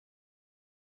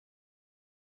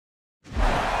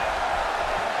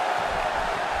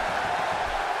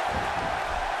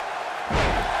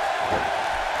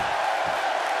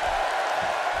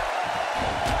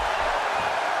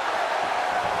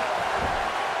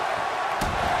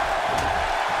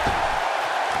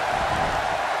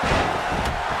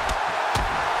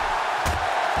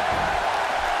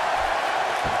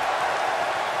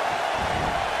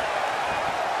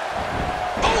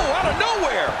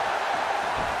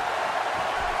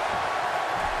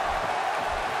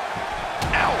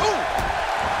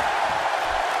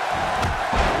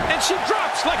And she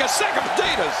drops like a sack of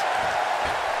potatoes.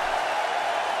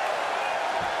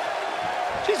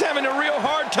 She's having a real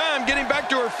hard time getting back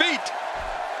to her feet.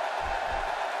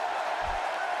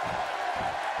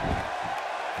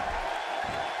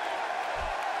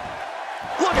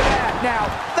 Look at that. Now,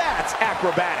 that's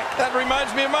acrobatic. That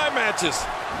reminds me of my matches.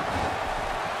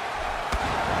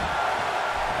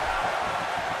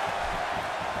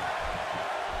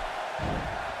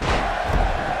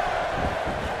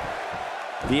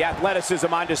 The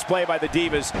athleticism on display by the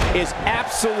Divas is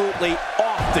absolutely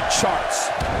off the charts.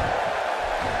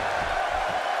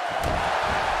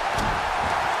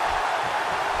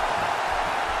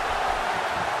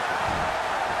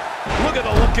 Look at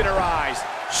the look in her eyes.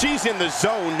 She's in the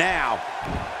zone now.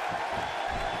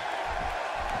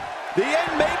 The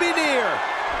end may be near.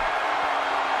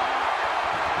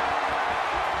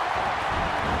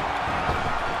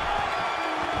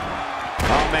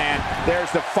 Oh, man,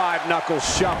 there's the five-knuckle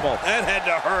shuffle. That had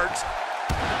to hurt.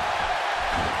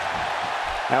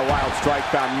 That wild strike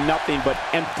found nothing but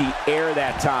empty air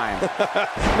that time.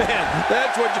 Man,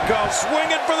 that's what you call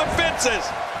swinging for the fences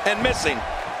and missing.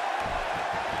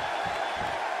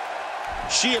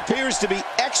 She appears to be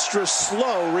extra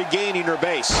slow regaining her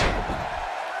base.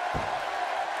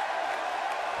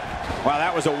 Wow,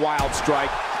 that was a wild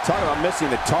strike. Talk about missing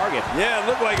the target. Yeah, it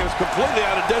looked like it was completely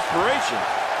out of desperation.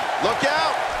 Look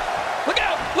out! Look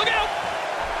out! Look out!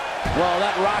 Well,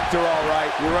 that rocked her all right.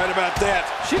 You're right about that.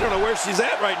 She don't know where she's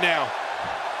at right now.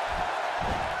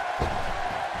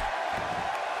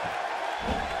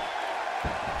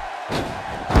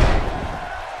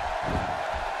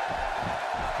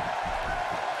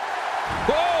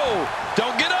 Whoa!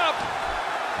 Don't get up!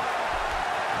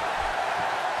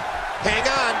 Hang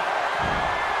on.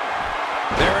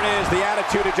 There it is, the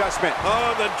attitude adjustment.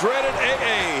 Oh, the dreaded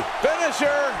AA.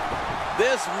 Finisher!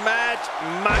 This match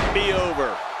might be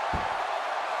over.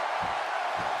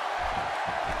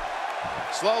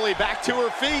 Slowly back to her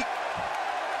feet.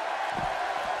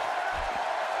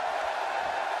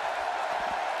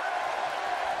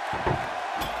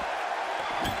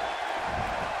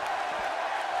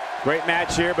 Great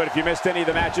match here, but if you missed any of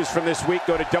the matches from this week,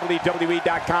 go to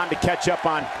WWE.com to catch up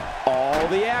on all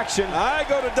the action. I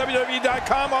go to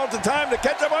WWE.com all the time to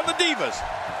catch up on the Divas.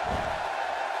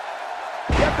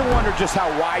 You have to wonder just how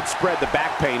widespread the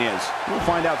back pain is. We'll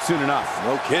find out soon enough.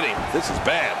 No kidding. This is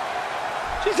bad.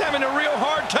 She's having a real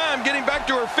hard time getting back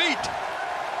to her feet.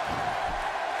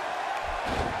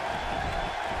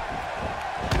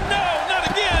 No, not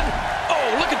again.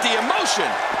 Oh, look at the emotion.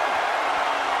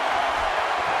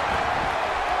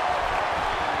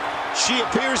 She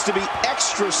appears to be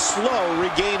extra slow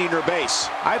regaining her base.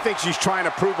 I think she's trying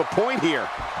to prove a point here.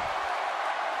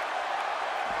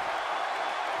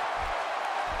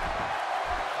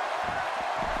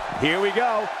 Here we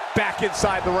go, back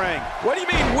inside the ring. What do you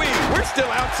mean we? We're still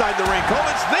outside the ring, Cole.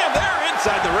 It's them. They're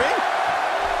inside the ring.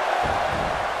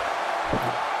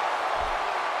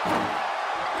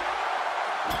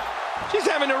 She's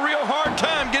having a real hard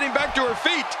time getting back to her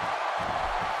feet.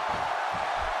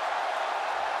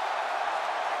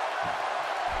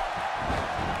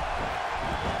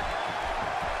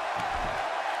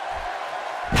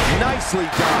 Nicely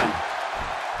done.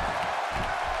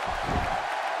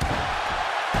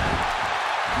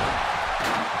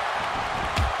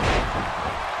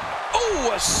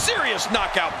 Oh, a serious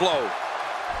knockout blow.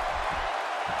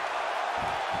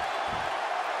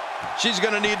 She's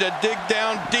going to need to dig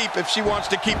down deep if she wants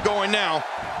to keep going now.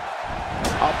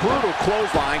 A brutal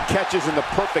clothesline catches in the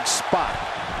perfect spot.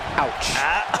 Ouch.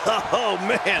 Oh,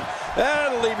 man.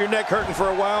 That'll leave your neck hurting for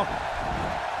a while.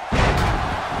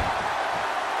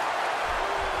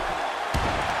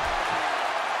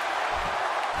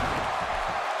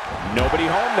 Nobody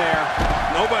home there.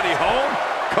 Nobody home?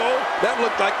 Cole, that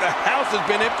looked like the house has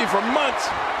been empty for months.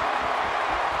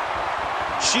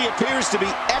 She appears to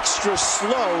be extra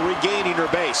slow regaining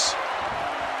her base.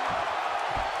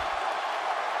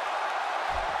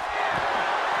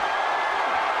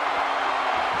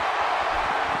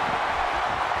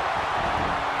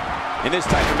 In this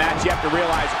type of match, you have to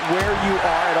realize where you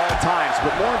are at all times,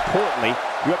 but more importantly,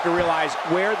 you have to realize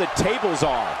where the tables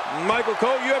are. Michael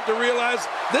Cole, you have to realize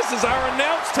this is our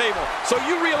announce table. So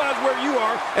you realize where you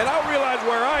are, and I'll realize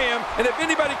where I am, and if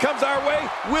anybody comes our way,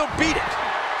 we'll beat it.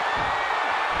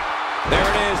 There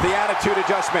it is, the attitude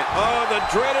adjustment. Oh, the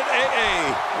dreaded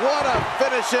AA. What a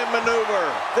finishing maneuver.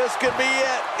 This could be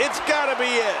it. It's got to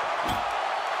be it.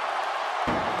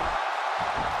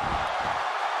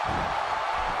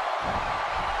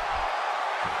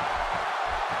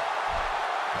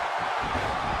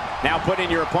 Now putting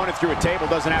your opponent through a table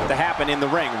doesn't have to happen in the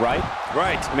ring, right?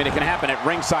 Right. I mean, it can happen at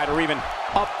ringside or even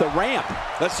up the ramp.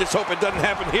 Let's just hope it doesn't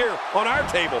happen here on our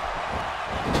table.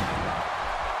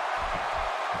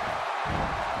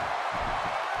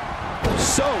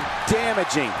 So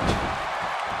damaging.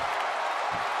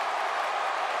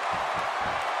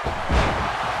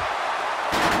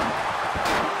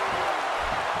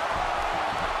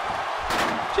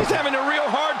 She's having a real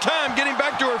hard time getting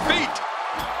back to her feet.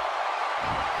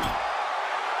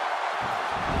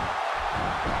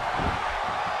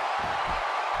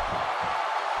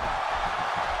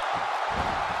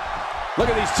 Look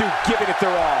at these two giving it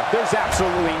their all. There's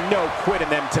absolutely no quit in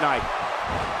them tonight.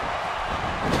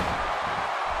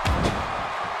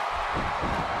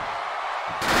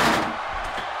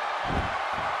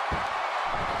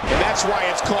 And that's why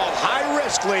it's called high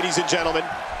risk, ladies and gentlemen.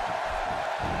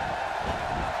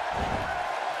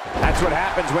 That's what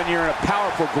happens when you're in a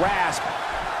powerful grasp.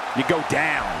 You go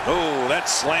down. Oh, that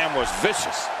slam was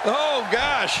vicious. Oh,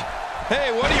 gosh. Hey,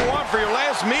 what do you want for your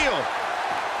last meal?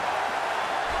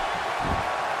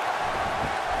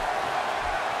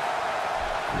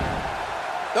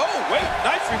 Oh, wait,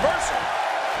 nice reversal.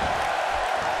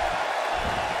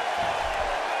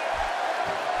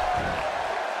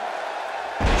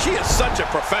 She is such a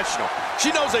professional.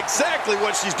 She knows exactly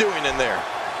what she's doing in there.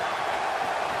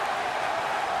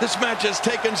 This match has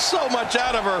taken so much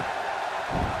out of her.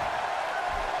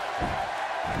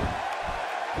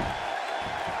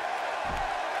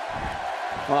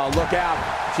 Well, look out.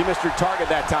 She missed her target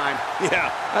that time. Yeah,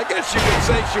 I guess you could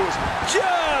say she was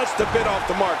just a bit off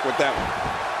the mark with that one.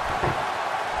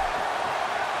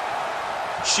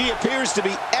 She appears to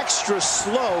be extra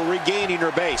slow regaining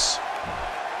her base.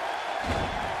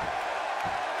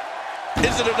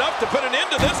 Is it enough to put an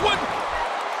end to this one?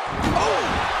 Oh!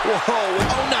 Whoa!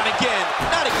 Oh, not again!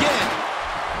 Not again!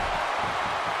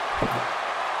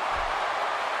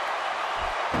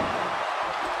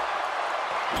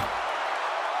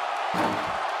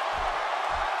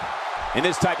 In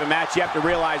this type of match, you have to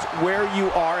realize where you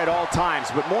are at all times.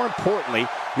 But more importantly,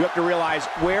 you have to realize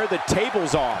where the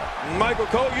tables are. Michael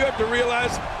Cole, you have to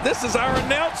realize this is our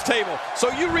announce table. So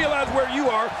you realize where you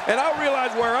are, and I'll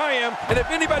realize where I am. And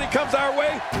if anybody comes our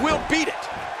way, we'll beat it.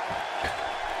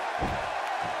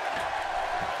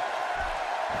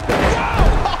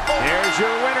 Wow! Here's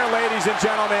your winner, ladies and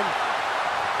gentlemen.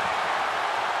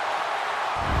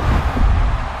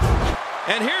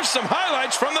 And here's some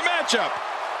highlights from the matchup.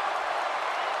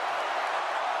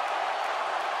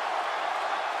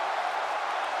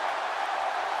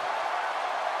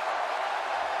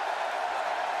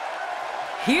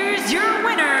 Here's your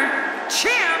winner,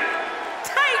 Champ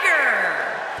Tiger.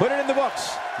 Put it in the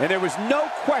books, and there was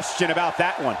no question about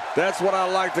that one. That's what I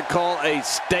like to call a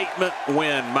statement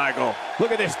win, Michael.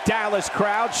 Look at this Dallas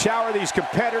crowd shower these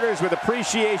competitors with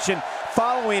appreciation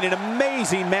following an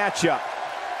amazing matchup.